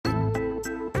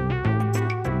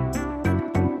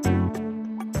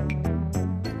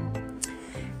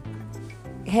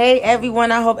Hey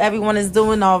everyone, I hope everyone is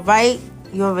doing all right.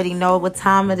 You already know what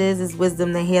time it is. It's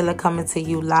Wizdom the Healer coming to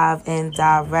you live and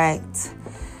direct.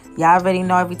 Y'all already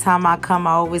know every time I come,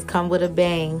 I always come with a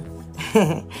bang.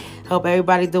 Hope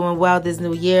everybody doing well this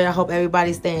new year. I hope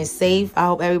everybody's staying safe. I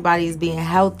hope everybody's being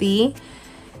healthy.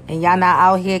 And y'all not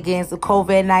out here getting some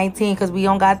COVID-19 because we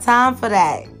don't got time for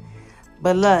that.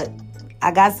 But look,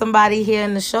 I got somebody here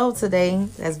in the show today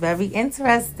that's very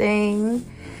interesting.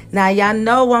 Now, y'all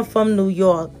know I'm from New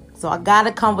York, so I got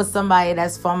to come with somebody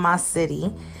that's from my city.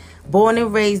 Born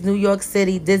and raised New York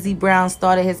City, Dizzy Brown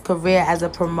started his career as a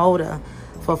promoter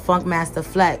for Funkmaster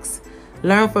Flex.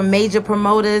 Learned from major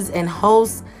promoters and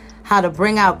hosts how to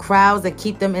bring out crowds and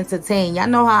keep them entertained. Y'all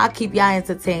know how I keep y'all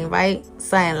entertained, right?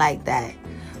 Something like that.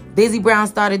 Dizzy Brown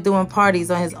started doing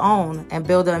parties on his own and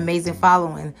built an amazing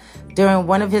following. During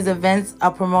one of his events,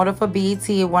 a promoter for BET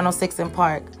at 106 in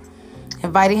Park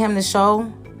invited him to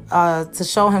show. He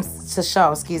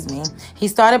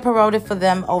started promoting for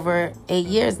them over 8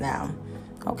 years now.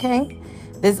 Okay.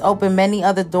 This opened many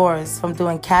other doors, from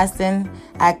doing casting,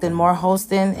 acting, more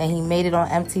hosting, and he made it on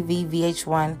MTV,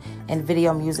 VH1, and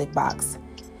Video Music Box.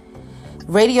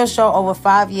 Radio show over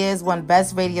 5 years, won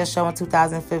Best Radio Show in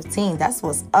 2015. That's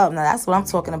what's up. Now, that's what I'm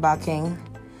talking about, King.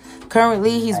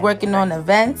 Currently, he's working on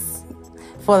events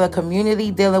for the community,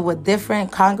 dealing with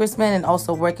different congressmen and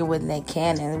also working with Nick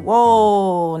Cannon.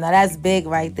 Whoa, now that's big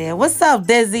right there. What's up,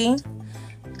 Dizzy?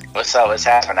 What's up? What's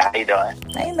happening? How you doing?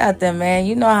 Ain't nothing, man.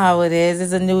 You know how it is.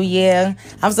 It's a new year.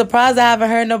 I'm surprised I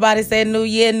haven't heard nobody say new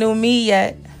year, new me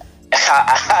yet.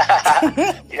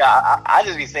 I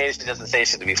just be saying shit just to say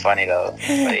shit to be funny, though.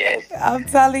 But yeah, I'm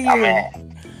telling you. I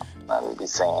be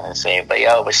saying the same. But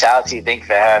shout out to you. Thank you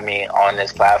for having me on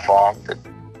this platform to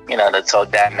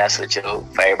talk that mess with you.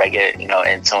 For everybody get,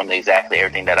 in tune to exactly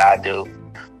everything that I do.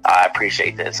 I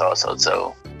appreciate this also,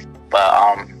 too.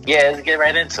 But, let's get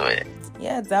right into it.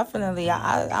 Yeah, definitely.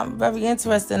 I'm very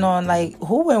interested on,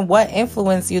 who and what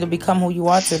influenced you to become who you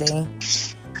are today?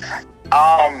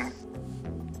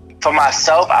 For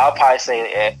myself, I'll probably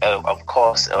say, of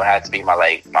course, it would have to be my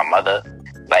mother.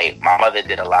 Like, my mother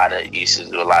used to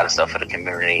do a lot of stuff for the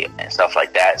community and stuff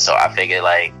like that. So I figured,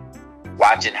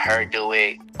 watching her do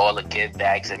it, all the give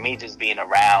backs, and me just being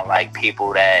around,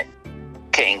 people that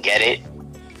couldn't get it.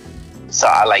 So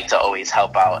I like to always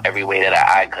help out every way that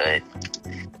I could.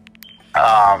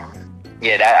 I'll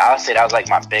say that was,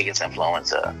 my biggest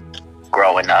influencer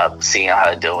growing up, seeing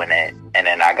her doing it. And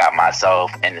then I got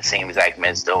myself in the same exact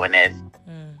midst doing it.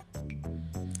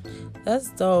 That's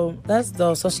dope.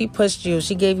 So she pushed you.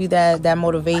 She gave you that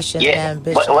motivation and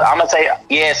ambition. But I'm going to tell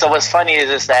you, so what's funny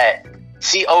is that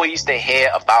she always used to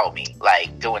hear about me,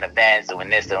 doing events, doing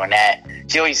this, doing that.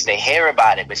 She always used to hear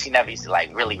about it, but she never used to,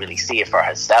 really, really see it for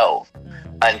herself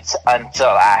until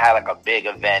I had, a big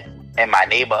event in my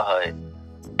neighborhood.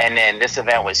 And then this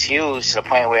event was huge to the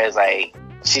point where it's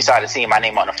she started seeing my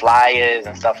name on the flyers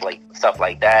and stuff like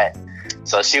that.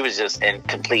 So she was just in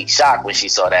complete shock when she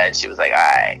saw that. She was like, all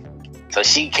right. So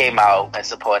she came out and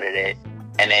supported it.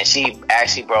 And then she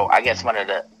actually brought, I guess, one of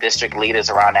the district leaders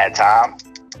around that time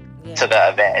to the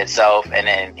event itself. And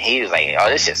then he was like, oh,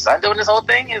 this your son doing this whole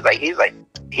thing? He's like,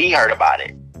 he heard about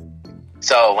it.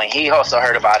 So when he also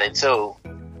heard about it too,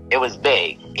 it was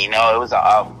big. It was,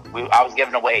 I was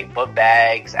giving away book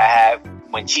bags.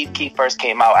 When Chief Keef first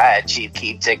came out, I had Chief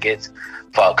Keef tickets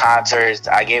for concerts.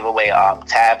 I gave away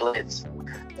tablets,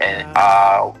 and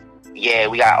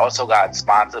we also got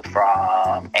sponsored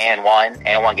from And1.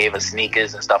 And1 gave us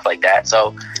sneakers and stuff like that.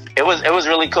 So it was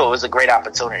really cool. It was a great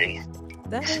opportunity.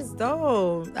 That is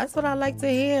dope. That's what I like to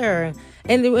hear.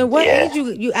 And at what age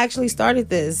you actually started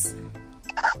this?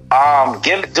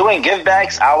 Doing give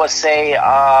backs, I would say.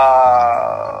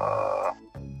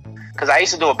 Because I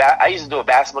used to do a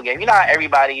basketball game. You know how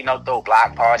everybody, throw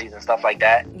block parties and stuff like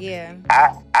that? Yeah.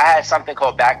 I had something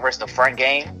called Back versus the Front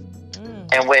game,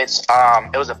 in which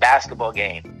it was a basketball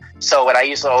game. So what I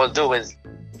used to always do is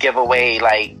give away,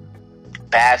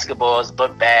 basketballs,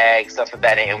 book bags, stuff like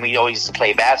that. And we always used to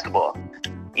play basketball,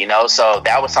 So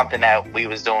that was something that we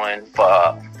was doing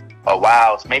for a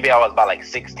while. So maybe I was about,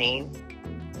 16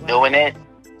 doing it.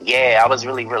 Yeah, I was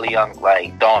really, really young,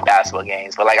 throwing basketball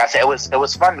games. But like I said, it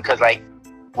was fun because,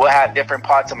 we'll have different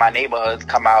parts of my neighborhoods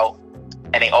come out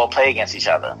and they all play against each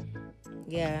other.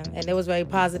 Yeah, and it was very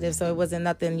positive, so it wasn't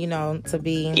nothing, to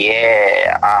be...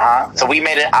 Yeah, So we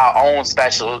made it our own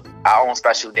special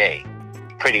day,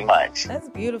 pretty much. That's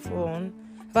beautiful.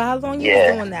 But how long you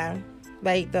been doing that?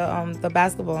 The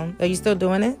basketball. Are you still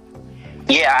doing it?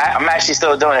 Yeah, I'm actually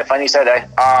still doing it. Funny you said that.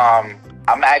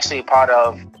 I'm actually part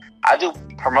of... I do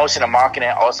promotion and marketing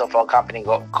also for a company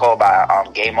called by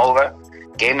Game Over.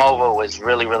 Game Over was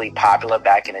really, really popular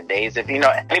back in the days. If you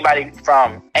know anybody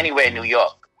from anywhere in New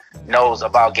York knows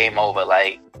about Game Over.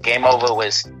 Like, Game Over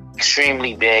was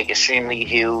extremely big, extremely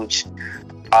huge.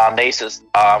 They used to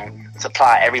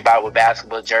supply everybody with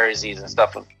basketball jerseys and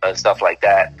stuff like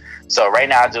that. So right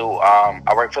now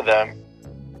I work for them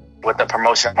with the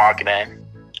promotion marketing,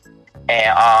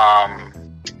 and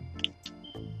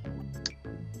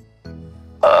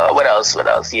what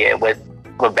else? Yeah, with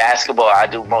basketball, I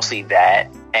do mostly that.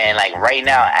 And like right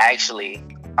now, actually,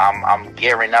 I'm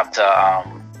gearing up to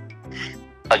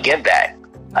a give back,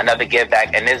 another give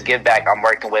back. And this give back, I'm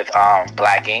working with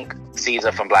Black Ink,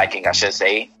 Caesar from Black Ink, I should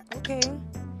say. Okay.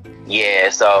 Yeah,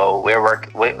 so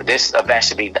this event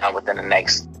should be done within the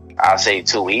next, I'll say,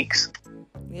 2 weeks.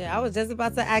 Yeah, I was just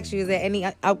about to ask you, is there any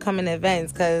upcoming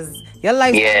events? Because your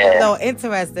life's a little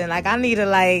interesting. Like, I need to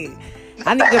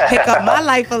pick up my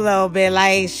life a little bit.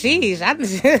 Like, sheesh.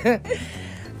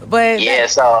 But yeah,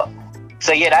 so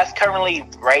yeah, that's currently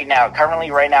right now,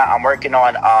 I'm working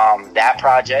on that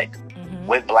project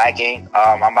with Black Ink.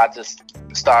 I'm about to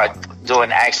start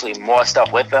doing actually more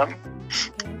stuff with them.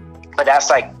 But that's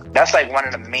like one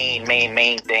of the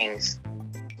main things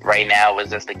right now,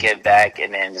 is just to give back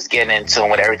and then just getting into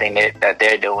with everything that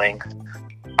they're doing.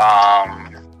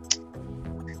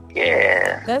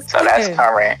 Yeah. That's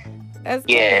current. That's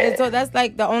good. So that's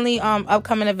like the only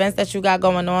upcoming events that you got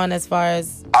going on as far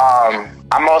as.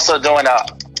 I'm also doing a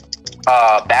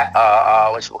pop-up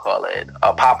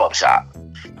shop.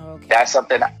 Okay. That's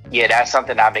something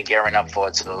I've been gearing up for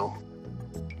too.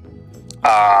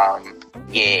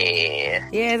 Yeah.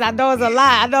 Yes, I know it's a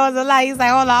lot. He's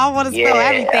like, hold on, I want to spill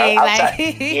everything.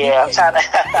 I'm trying to.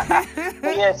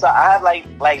 But yeah, so I have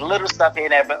like little stuff in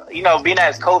there, but you know, being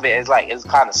as COVID, it's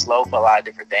kind of slow for a lot of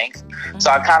different things. Mm-hmm. So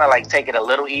I kind of like take it a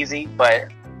little easy, but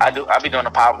I'll be doing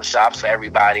the pop-up shops for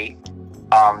everybody.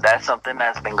 That's something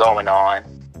that's been going on.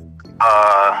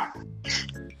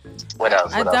 What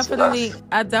else? I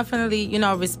definitely, you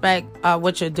know, respect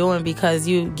what you're doing, because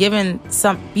you giving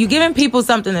people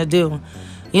something to do,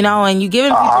 you know, and you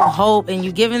giving people hope, and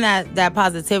you giving that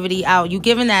positivity out. You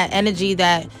giving that energy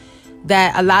that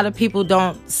a lot of people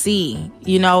don't see,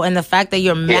 you know, and the fact that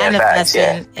you're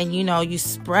manifesting and, you know, you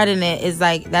spreading it is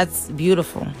like, that's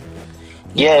beautiful.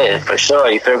 Yeah, for sure.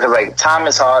 You feel, because like time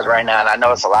is hard right now, and I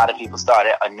know it's a lot of people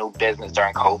started a new business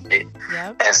during COVID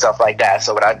and stuff like that.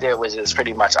 So what I did was just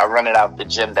pretty much I run it out the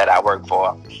gym that I work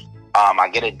for. I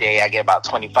get a day, I get about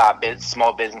 25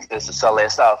 small businesses to sell their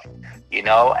stuff, you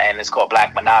know, and it's called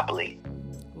Black Monopoly.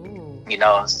 Ooh. You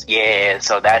know, yeah.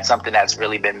 So that's something that's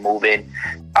really been moving.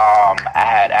 I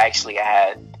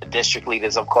had district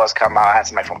leaders, of course, come out. I had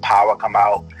somebody from Power come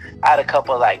out. I had a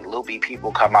couple of like loopy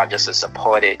people come out just to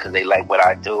support it because they like what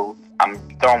I do. I'm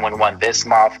throwing one this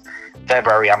month.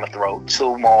 February, I'm gonna throw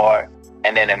 2 more,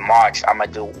 and then in March, I'm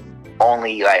gonna do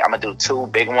 2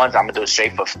 big ones. I'm gonna do it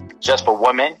straight just for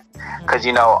women, because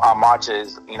you know March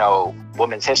is, you know,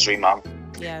 Women's History Month.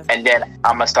 Yeah. And then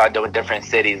I'm gonna start doing different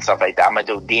cities and stuff like that. I'm gonna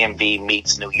do DMV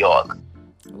meets New York.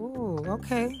 Ooh,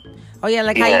 okay. Oh yeah,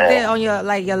 like how you did on your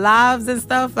lives and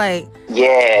stuff, like.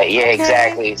 Yeah,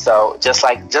 exactly. So just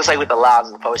like with the lives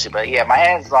and the poetry, but yeah, my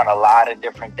hands is on a lot of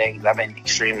different things. I've been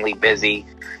extremely busy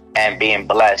and being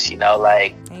blessed, you know,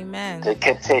 like. Amen. To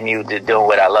continue to do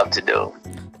what I love to do.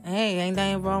 Hey, ain't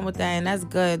nothing wrong with that, and that's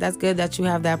good. That's good that you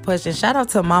have that push. And shout out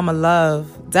to Mama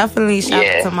Love. Definitely shout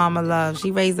out to Mama Love.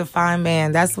 She raised a fine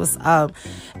man. That's what's up.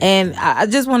 And I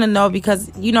just want to know,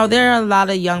 because you know there are a lot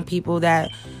of young people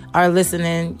that are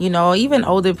listening, you know, even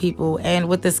older people, and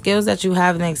with the skills that you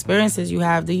have and the experiences you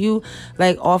have, do you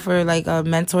like offer like a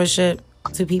mentorship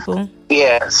to people?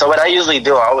 Yeah, so what I usually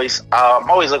do, I'm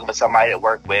always looking for somebody to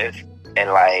work with,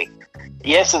 and like,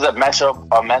 yes, it's a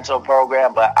mentor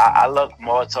program, but I look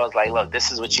more towards like, look,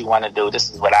 this is what you want to do, this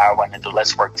is what I want to do,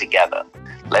 let's work together,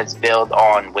 let's build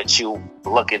on what you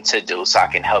looking to do, so I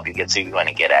can help you get to where you want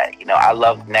to get at. You know, I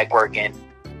love networking,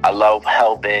 I love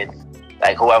helping.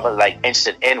 Like whoever's like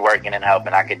interested in working and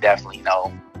helping, I could definitely, you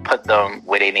know, put them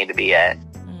where they need to be at.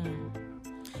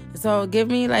 So give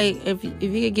me like, if you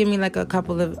could give me like a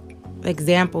couple of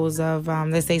examples of,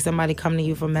 let's say somebody come to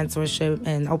you for mentorship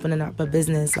and opening up a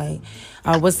business, like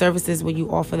what services would you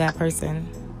offer that person?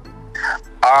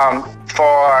 I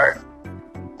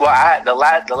had the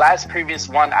last previous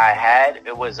one I had,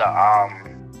 it was a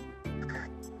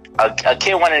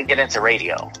kid wanted to get into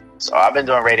radio. So I've been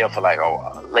doing radio for like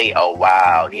a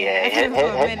while. Yeah,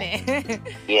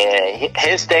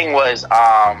 his thing was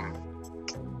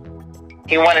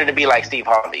he wanted to be like Steve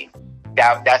Harvey.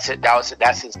 That's his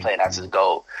plan. That's his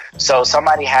goal. So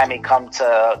somebody had me come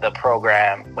to the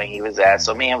program when he was at.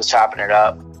 So me and him was chopping it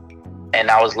up,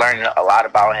 and I was learning a lot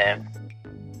about him.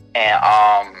 And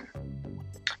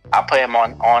I put him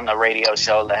on a radio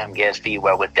show, let him get his feet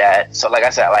wet with that. So like I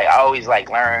said, like I always like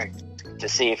learn to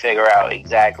figure out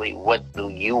exactly what do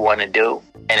you want to do,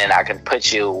 and then I can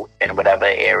put you in whatever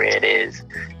area it is,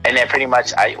 and then pretty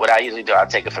much what I usually do, I'll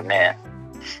take it from there,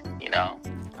 you know.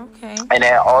 Okay. And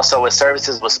then also with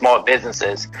services with small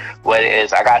businesses, what it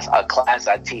is, I got a class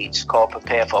I teach called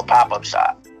Prepare for a Pop-Up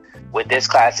Shop. What this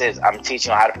class is, I'm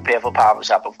teaching you how to prepare for a pop-up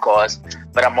shop, of course,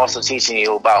 but I'm also teaching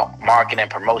you about marketing and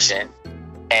promotion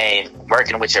and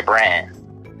working with your brand.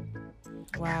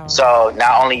 Wow. So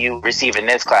not only you receiving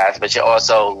this class, but you're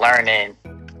also learning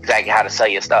exactly how to sell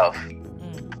your stuff.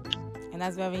 And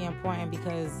that's very important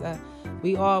because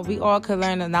we all could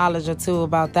learn a knowledge or two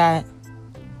about that.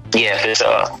 Yeah,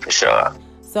 for sure.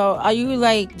 So are you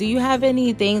like, do you have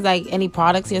any things, like any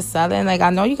products you're selling? Like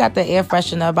I know you got the air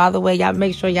freshener. By the way, y'all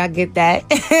make sure y'all get that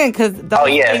because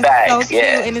facts, so cute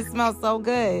and it smells so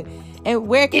good. And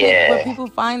where people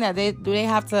find that? Do they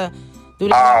have a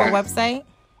website?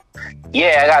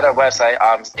 Yeah, I got a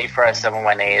website. Stay Fresh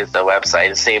 718 is the website.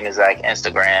 The same as like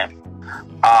Instagram.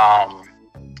 All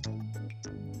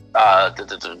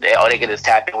they can just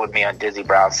tap in with me on Dizzy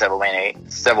Brown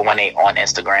 718 on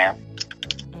Instagram.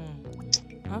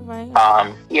 All right.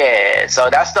 Yeah. So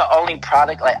that's the only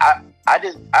product. Like I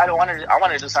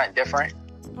want to do something different.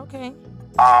 Okay.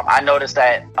 I noticed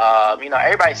that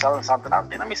everybody's selling something out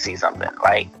there. Let me see something.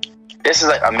 Like this is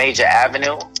like a major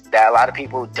avenue that a lot of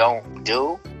people don't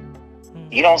do.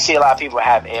 You don't see a lot of people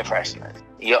have air fresheners.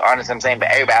 You understand what I'm saying?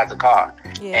 But everybody has a car.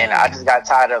 Yeah. And I just got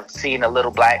tired of seeing a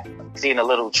little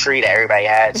tree that everybody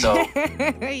had. So,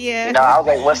 yeah. I was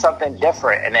like, what's something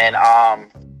different? And then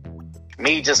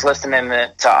me just listening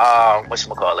to,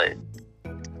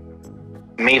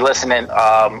 me listening,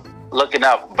 looking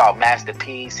up about Master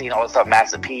P, seeing all the stuff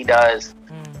Master P does.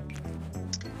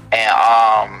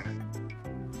 And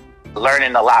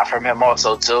learning a lot from him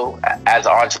also too as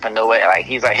an entrepreneur. Like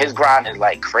he's like, his grind is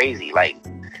like crazy, like,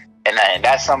 and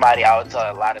that's somebody I would tell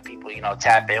a lot of people,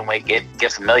 tap in with,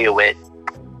 get familiar with,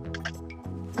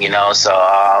 so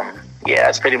yeah,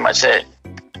 that's pretty much it.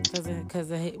 Because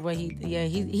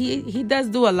he does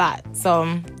do a lot,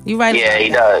 so you right. Yeah, he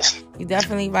does. You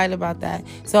definitely right about that.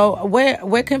 So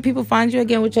where can people find you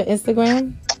again with your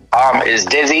Instagram? It's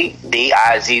Dizzy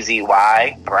Dizzy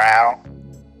Brown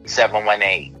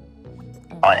 718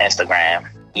 on Instagram.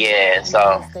 Yeah,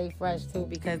 so stay fresh too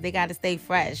because they got to stay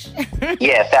fresh.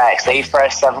 Yeah, facts. Stay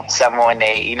fresh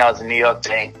 718. It's a New York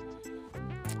thing.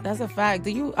 That's a fact.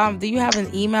 Do you have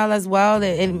an email as well?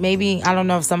 And maybe I don't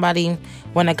know if somebody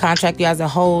want to contract you as a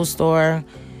host or.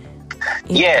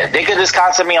 Yeah, they could just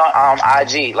contact me on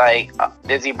IG like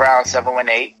Dizzy Brown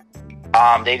 718.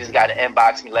 They just got to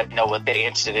inbox me, let me know what they're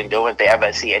interested in doing. If they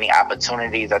ever see any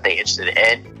opportunities that they're interested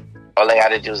in, all they got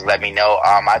to do is let me know.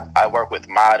 I work with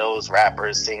models,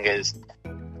 rappers, singers,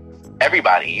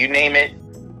 everybody. You name it,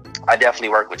 I definitely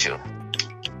work with you.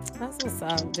 That's what's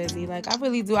up, Dizzy. Like I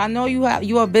really do. I know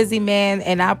you're a busy man,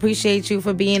 and I appreciate you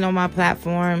for being on my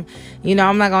platform.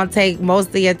 I'm not gonna take most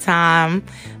of your time,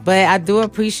 but I do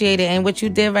appreciate it. And what you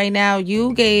did right now,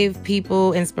 you gave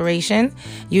people inspiration,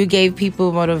 you gave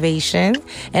people motivation,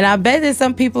 and I bet there's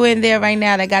some people in there right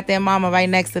now that got their mama right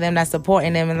next to them that's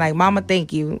supporting them and like, Mama,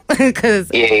 thank you. Cause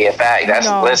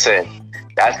fact. Listen,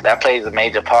 that plays a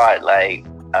major part, like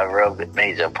a real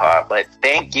major part. But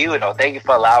thank you, thank you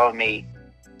for allowing me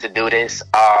to do this.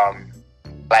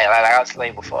 Like I was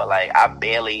saying before, like I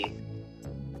barely,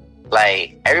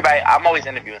 like everybody, I'm always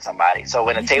interviewing somebody, so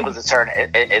when the tables are turned,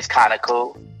 it's kind of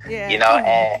cool.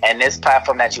 Yeah. And this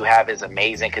platform that you have is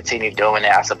amazing. Continue doing it.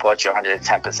 I support you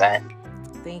 110%.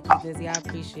 Thank you, Dizzy. I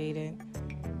appreciate it.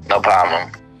 No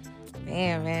problem.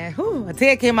 Damn, man. Whew, a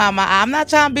tear came out of my eye. I'm not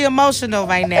trying to be emotional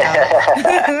right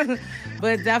now.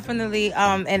 But definitely,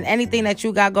 and anything that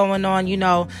you got going on,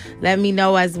 let me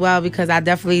know as well, because I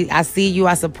see you,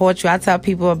 I support you, I tell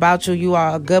people about you. You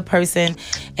are a good person,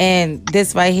 and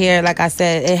this right here, like I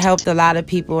said, it helped a lot of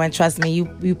people, and trust me,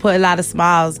 you put a lot of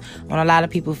smiles on a lot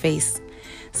of people's face.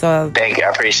 So thank you, I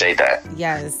appreciate that.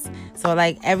 Yes. So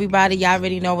like everybody, y'all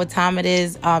already know what time it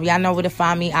is. Y'all know where to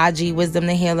find me. IG Wizdom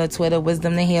the Healer, Twitter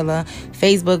Wizdom the Healer,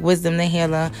 Facebook Wizdom the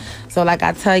Healer. So like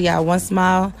I tell y'all, one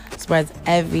smile spreads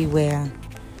everywhere.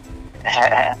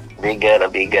 Be good or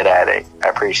be good at it. I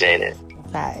appreciate it.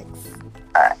 Thanks.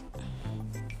 All right.